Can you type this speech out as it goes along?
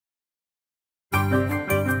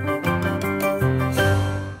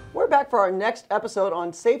back for our next episode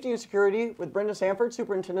on Safety and Security with Brenda Sanford,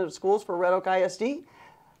 Superintendent of Schools for Red Oak ISD.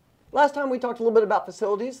 Last time we talked a little bit about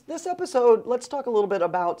facilities. This episode, let's talk a little bit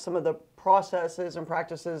about some of the processes and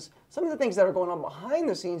practices, some of the things that are going on behind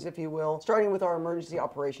the scenes, if you will, starting with our Emergency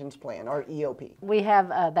Operations Plan, our EOP. We have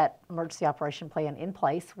that Emergency Operation Plan in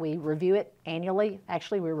place. We review it annually.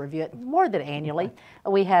 Actually, we review it more than annually.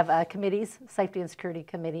 We have committees, Safety and Security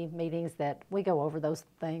Committee meetings that we go over those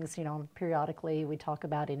things, periodically. We talk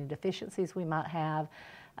about any deficiencies we might have,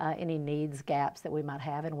 any needs, gaps that we might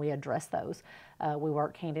have, and we address those. We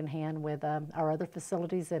work hand in hand with our other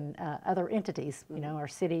facilities and other entities, our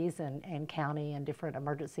cities and county and different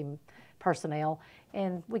emergency personnel,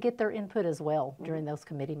 and we get their input as well during those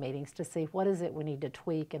committee meetings to see what is it we need to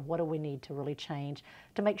tweak and what do we need to really change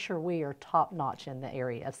to make sure we are top-notch in the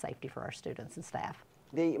area of safety for our students and staff.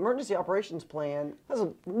 The Emergency Operations Plan has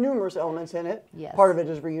numerous elements in it. Yes. Part of it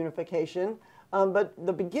is reunification. But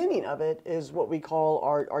the beginning of it is what we call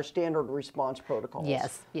our standard response protocols.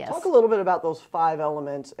 Yes, yes. Talk a little bit about those 5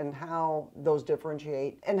 elements and how those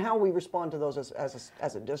differentiate and how we respond to those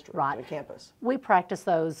as a district, right, and a campus. We practice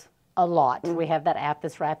those a lot. We have that app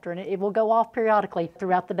that's Raptor, and it will go off periodically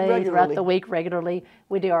throughout the day, throughout the week, regularly.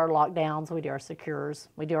 We do our lockdowns, we do our secures,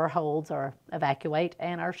 we do our holds, our evacuate,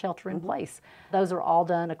 and our shelter in place. Those are all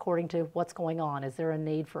done according to what's going on. Is there a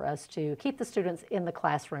need for us to keep the students in the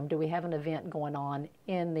classroom? Do we have an event going on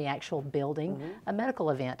in the actual building, a medical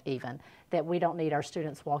event even, that we don't need our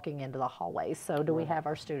students walking into the hallways? So do we have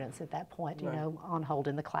our students at that point, on hold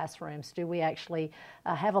in the classrooms? Do we actually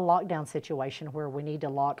have a lockdown situation where we need to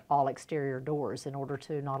lock all exterior doors in order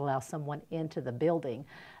to not allow someone into the building?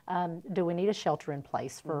 Do we need a shelter in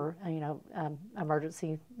place for,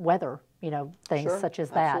 emergency weather, things such as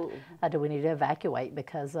that? Do we need to evacuate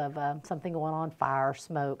because of something going on, fire,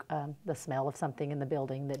 smoke, the smell of something in the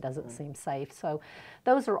building that doesn't seem safe? So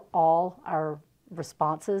those are all our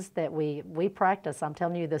responses that we practice. I'm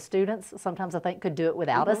telling you, the students sometimes I think could do it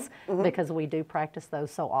without us because we do practice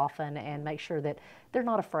those so often and make sure that they're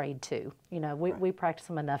not afraid to. We practice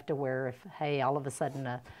them enough to where if, hey, all of a sudden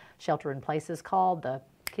a shelter in place is called, the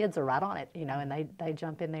kids are right on it, and they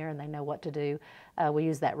jump in there and they know what to do. We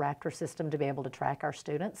use that Raptor system to be able to track our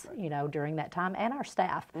students, during that time, and our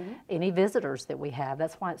staff, any visitors that we have.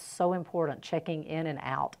 That's why it's so important checking in and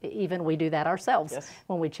out. Even we do that ourselves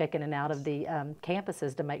when we check in and out of the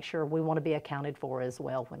campuses to make sure we want to be accounted for as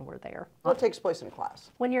well when we're there. What takes place in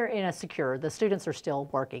class? When you're in a secure, the students are still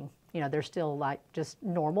working. They're still like just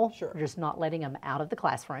normal. Sure. You're just not letting them out of the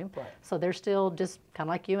classroom. Right. So they're still just kind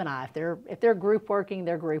of like you and I. If they're group working,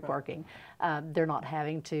 they're group working. They're not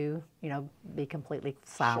having to, be completely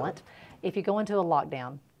silent. Sure. If you go into a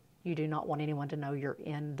lockdown, you do not want anyone to know you're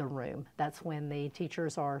in the room. That's when the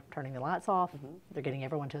teachers are turning the lights off. They're getting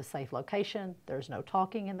everyone to a safe location. There's no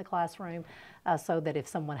talking in the classroom, so that if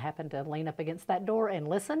someone happened to lean up against that door and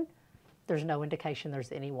listen, there's no indication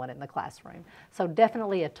there's anyone in the classroom. So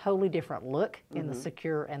definitely a totally different look in the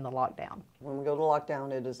secure and the lockdown. When we go to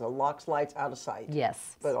lockdown, it is a locks, lights, out of sight.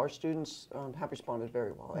 Yes. But our students have responded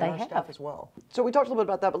very well, and they our have. Staff as well. So we talked a little bit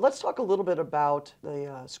about that, but let's talk a little bit about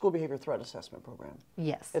the School Behavior Threat Assessment Program.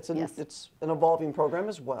 Yes. It's an evolving program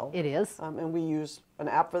as well. It is. And we use an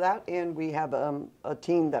app for that, and we have a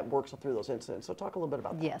team that works through those incidents. So talk a little bit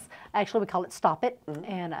about that. Yes. Actually, we call it Stop It,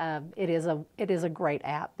 and it is a great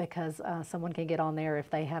app because someone can get on there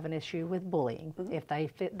if they have an issue with bullying, if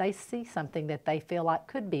they see something that they feel like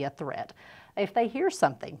could be a threat, if they hear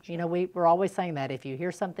something. We're always saying that if you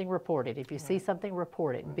hear something, report it. If you see something,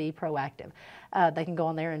 report it. Be proactive. They can go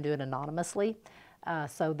on there and do it anonymously.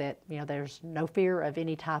 So that there's no fear of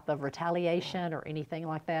any type of retaliation or anything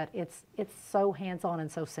like that. It's so hands-on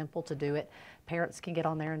and so simple to do it. Parents can get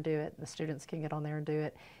on there and do it. The students can get on there and do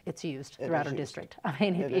it. It's used throughout our district. I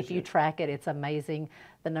mean, if you track it, it's amazing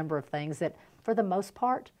the number of things that, for the most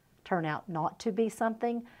part, turn out not to be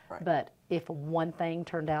something. But if one thing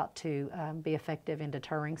turned out to be effective in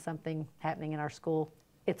deterring something happening in our school,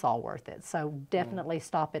 it's all worth it. So definitely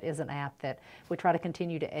Stop It is an app that we try to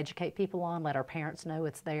continue to educate people on, let our parents know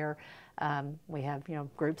it's there. We have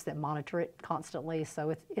groups that monitor it constantly,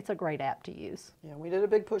 so it's a great app to use. Yeah, we did a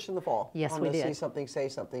big push in the fall. Yes, on we the did. See Something, Say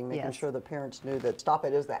Something, making sure the parents knew that Stop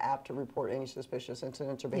It is the app to report any suspicious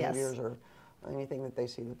incidents or behaviors or anything that they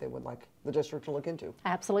see that they would like the district to look into.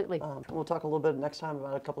 Absolutely. We'll talk a little bit next time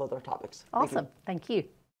about a couple other topics. Awesome. Thank you.